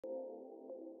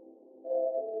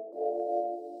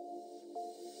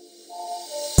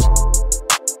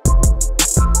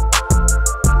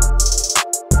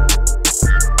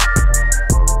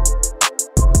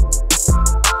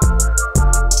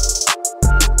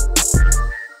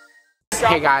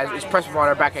Hey guys, it's Preston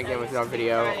Water back again with another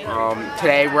video.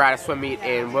 Today we're at a swim meet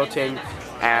in Wilton,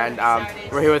 and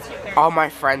we're here with all my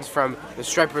friends from the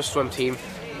Stripers swim team.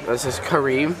 This is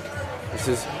Kareem, this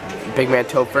is Big Man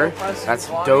Topher, that's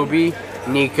Dobie,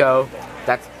 Nico,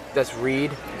 that's Reed,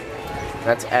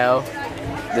 that's Elle,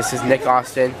 this is Nick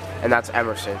Austin, and that's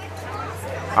Emerson.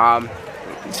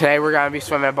 Today we're going to be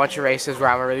swimming a bunch of races. We're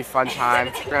having a really fun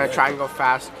time. We're going to try and go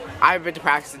fast. I haven't been to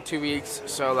practice in 2 weeks,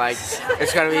 so like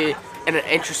it's going to be an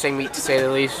interesting meet to say the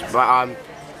least. But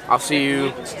I'll see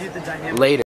you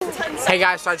later. Hey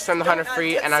guys, so I just swam the 100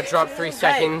 free and I dropped 3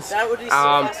 seconds.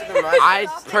 I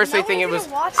personally think it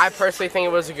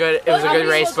was a good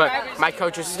race, but my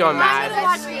coach is still mad.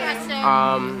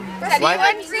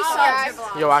 What?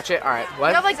 You watch it? Alright.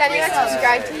 What? Does anyone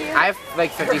subscribe to you? I have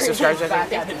like 50 subscribers, I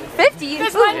think. 50?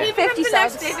 Because when he 50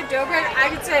 subs. David Dobrik, I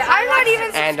could say I'm not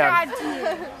even subscribed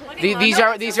to you.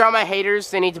 These are all my haters.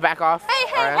 They need to back off. Hey,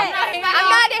 I'm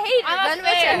not a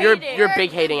hater. You're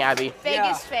big hating, Abby.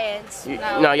 Biggest fans.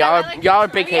 No, y'all are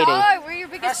big hating. We're your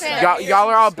biggest fans. Y'all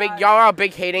are all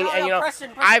big hating, and you know,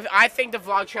 I think the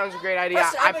vlog channel is a great idea.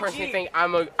 I personally think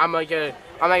I'm like a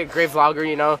great vlogger,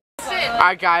 you know.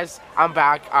 Alright guys, I'm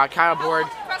back. Kind of bored.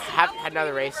 Had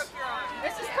another race.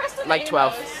 Like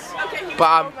 12.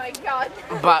 But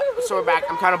so we're back.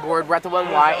 I'm kind of bored. We're at the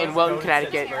 1Y in Wilton,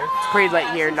 Connecticut. It's pretty late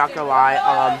here, not gonna lie.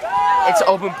 It's an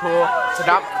open pool, so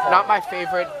not my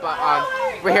favorite, but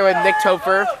we're here with Nick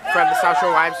Topher from the South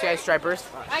Shore YMCA Stripers,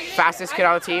 fastest kid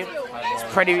on the team. He's a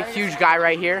pretty huge guy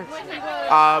right here.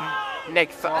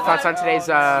 Nick, thoughts on today's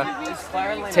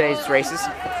races?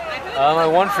 My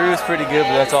 1 free was pretty good,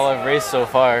 but that's all I've raced so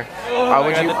far.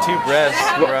 I got the 2 breasts.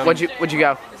 What'd you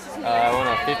go? I went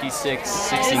on 56,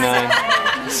 69.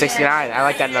 69, I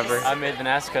like that number. I made the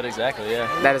NAS cut exactly, yeah.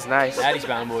 That is nice. Natty's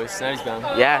bound, boys. Natty's bound.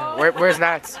 Yeah, where's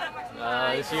Nats?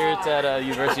 This year it's at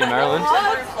University of Maryland.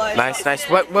 Nice.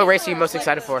 What race are you most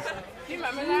excited for?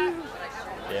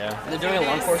 Yeah. They're doing a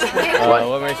long course.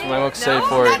 What race am I most excited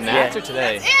for? Nats or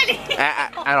today?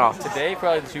 At all. Today,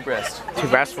 probably the 2 breast. 2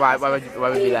 breasts? Why would you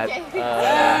do that?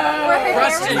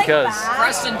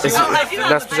 Because. Is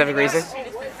no specific reason?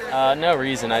 No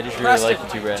reason. I just really like the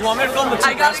 2 breasts. Do you want me to film the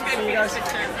 2 breasts for you guys?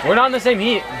 We're not in the same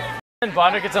heat. And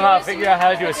Bonner could somehow figure out how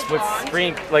to do a split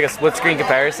screen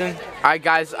comparison. Alright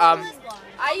guys, I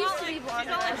used to be blonde.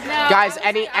 guys,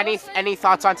 any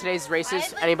thoughts on today's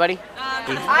races? Anybody?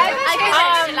 I'm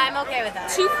okay with that.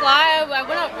 2 fly, I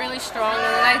went up really strong and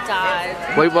then I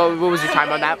died. What was your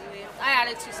time on that? I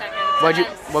added 2 seconds.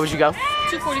 What would you go?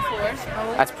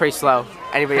 2:44. That's pretty slow.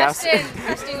 Anybody else?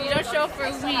 Preston, you don't show up for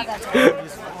a week.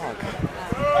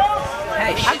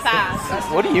 I'm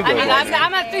fast. What do you go? I mean,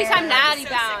 I'm a 3-time natty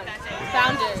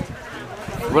bounded.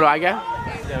 What do I go?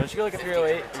 Yeah, don't you go like a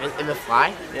 308? In the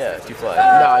fly? Yeah, 2 fly. No,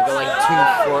 I go like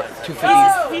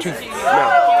 250. No,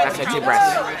 that's my 2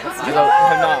 breasts. I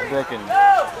have not broken.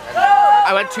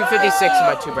 I went 256 in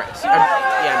my 2 breasts.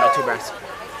 Yeah, my 2 breasts.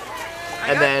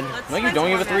 And then. No, you don't.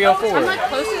 You have a 304. I'm like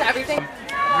close to everything.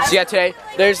 So yeah, today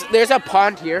there's a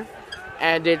pond here,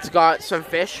 and it's got some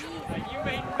fish.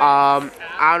 I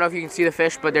don't know if you can see the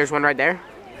fish, but there's one right there.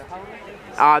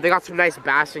 They got some nice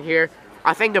bass in here.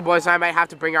 I think the boys and I might have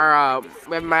to bring our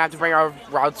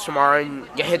rods tomorrow and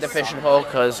hit the fishing hole,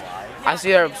 because I see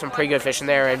there are some pretty good fish in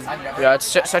there, and you know, it's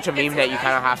such a meme that you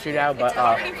kind of have to now. But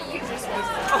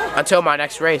until my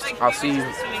next race, I'll see you.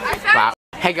 Bye.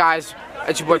 Hey guys,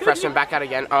 it's your boy Preston back out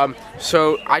again.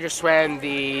 So I just swam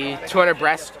the 200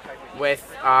 breast with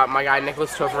my guy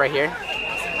Nicholas Topher right here.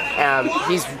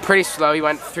 He's pretty slow. He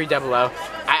went 300.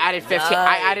 I added 15.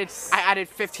 Nice. I added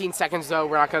 15 seconds though.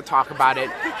 We're not gonna talk about it.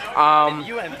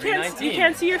 You went 3:19. You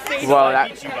can't see your face. Well, I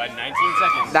beat you by 19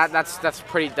 seconds. That's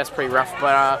pretty rough.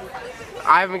 But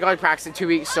I haven't been going to practice in 2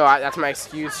 weeks, so that's my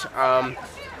excuse.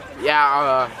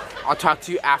 Yeah, I'll talk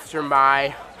to you after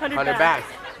my 100 back.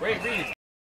 Wait, Reed.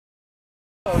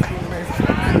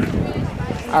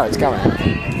 Oh, it's going.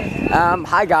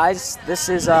 Hi guys, this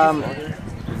is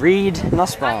Reed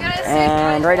Nussbaum,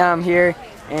 and right now I'm here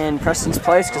in Preston's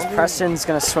place because Preston's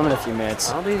gonna swim in a few minutes.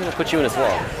 I'll be gonna put you in as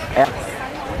well. Yeah.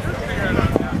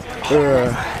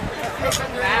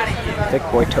 Big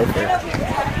boy Topher.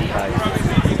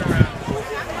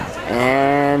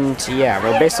 And yeah,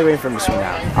 we're basically waiting for him to swim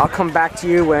out. I'll come back to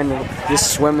you when this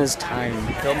swim is time.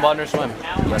 Film Bonner swim.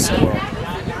 Yes, I will.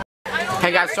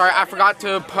 Hey guys, sorry, I forgot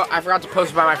to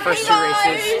post about my first 2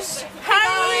 races.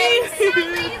 Hi!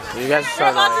 You guys We're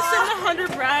about to swim the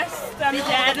 100 breasts. I'm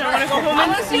dead. I want to go home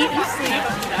and eat and sleep.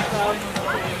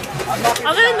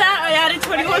 Other than that, I added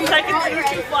 21 seconds in the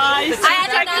 2 flies. I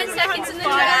added 9 seconds in the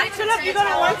track. Should have you got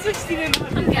a 160 in the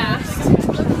I'm gassed.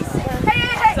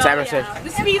 So It's Emerson. The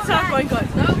speed's not going good.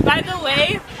 By the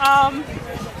way,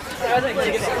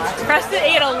 Preston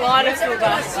ate a lot of food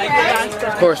last week.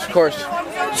 Of course.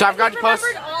 So I've got to post. He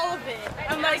remembered all of it,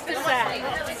 unlike the set.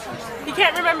 He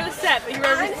can't remember the set, but he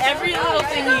remembers every little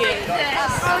thing he ate.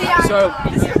 So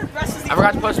I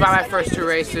forgot to post about my first 2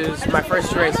 races. My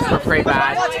first 2 races were pretty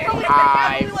bad.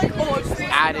 I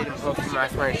added and posted my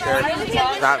first shirt.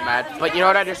 It's not bad. But you know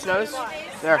what I just noticed?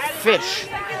 There are fish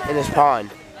in this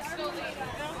pond.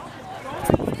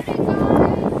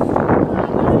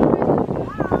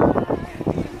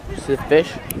 See the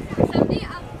fish?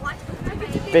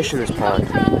 Fish in this pond.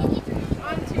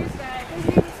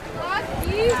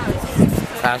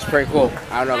 That's pretty cool.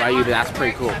 I don't know about you, but that's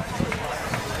pretty cool.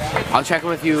 I'll check in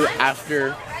with you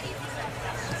after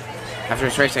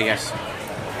this race, I guess.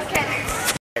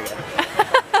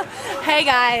 Hey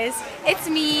guys, it's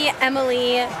me,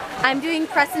 Emily. I'm doing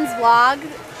Preston's vlog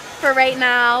for right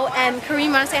now, and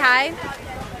Kareem, wanna say hi?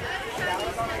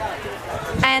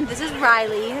 And this is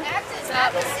Riley.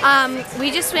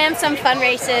 We just swam some fun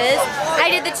races. I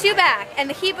did the 2-back, and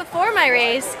the heat before my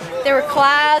race, there were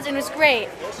clouds and it was great.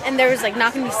 And there was like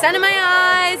not gonna be sun in my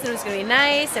eyes, and it was gonna be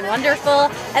nice and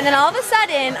wonderful. And then all of a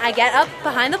sudden, I get up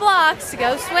behind the blocks to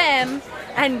go swim,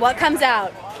 and what comes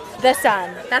out? The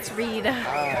sun. That's Reed.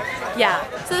 Yeah.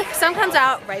 So the sun comes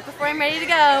out right before I'm ready to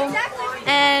go,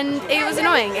 and it was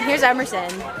annoying. And here's Emerson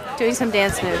doing some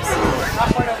dance moves.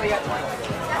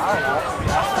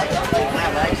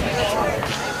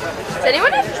 Does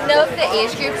anyone know if the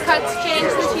age group cuts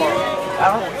changed this year?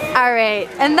 Alright,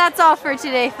 and that's all for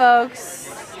today, folks.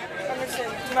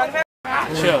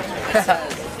 Chill.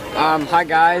 Hi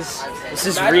guys, this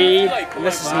is Reed, and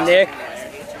this is Nick.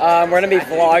 We're gonna be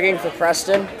vlogging for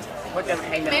Preston.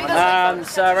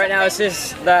 So right now this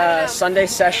is the Sunday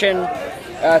session,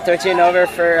 13 over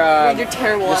for. You're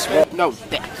terrible. No,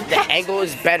 the angle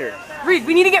is better. Reed,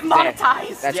 we need to get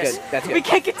monetized. That's good. That's good. We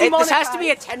can't get demonetized. This has to be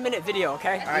a 10-minute video,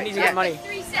 okay? All right, we need to get money.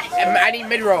 I need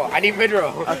mid-roll.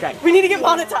 Okay. We need to get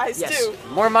monetized too.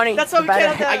 More money. That's what we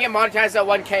can't. I get monetized at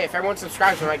 1K. If everyone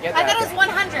subscribes, I might get that. I thought it was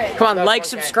 100. Come on, like,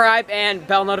 subscribe, and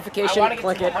bell notification.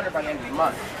 Click it. By the end of the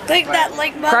month. Click that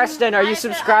like button. Preston, are you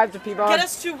subscribed to P-Bond? Get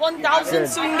us to 1,000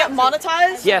 so we can get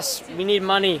monetized. Yes, we need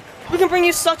money. We can bring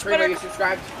you such Are you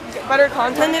subscribed? better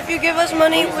content. And if you give us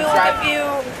money, we'll give you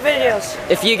videos.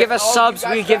 If you give us subs,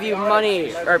 we give you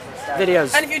money or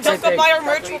videos. And if you don't go buy our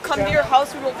merch, we'll come to your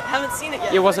house. We haven't seen it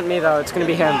yet. It wasn't me though. It's gonna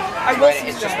be him. I will see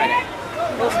It's just my name.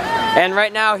 And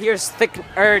right now, here's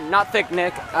not thick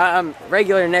Nick,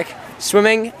 regular Nick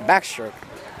swimming backstroke.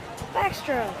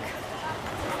 Backstroke.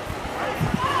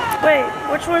 Wait,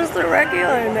 which one's the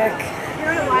regular Nick?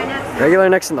 Regular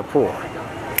Nick's in the pool.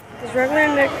 Is regular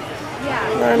Nick?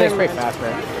 Yeah. It's pretty fast,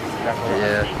 man.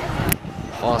 Yeah.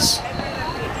 Plus.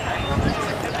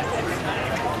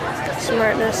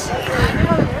 Smartness.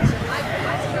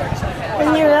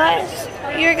 When you realize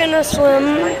you're gonna swim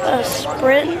a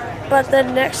sprint, but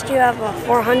then next you have a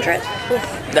 400.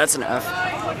 That's an F.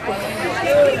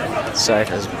 Sorry if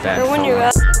that's bad. Or when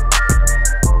you're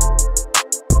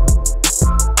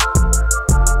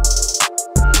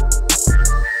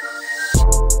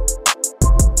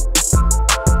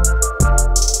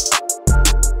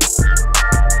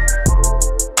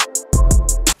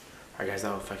Alright guys,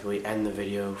 that will effectively end the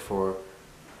video for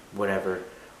whatever.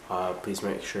 Please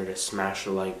make sure to smash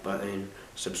the like button,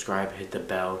 subscribe, hit the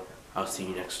bell. I'll see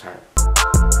you next time.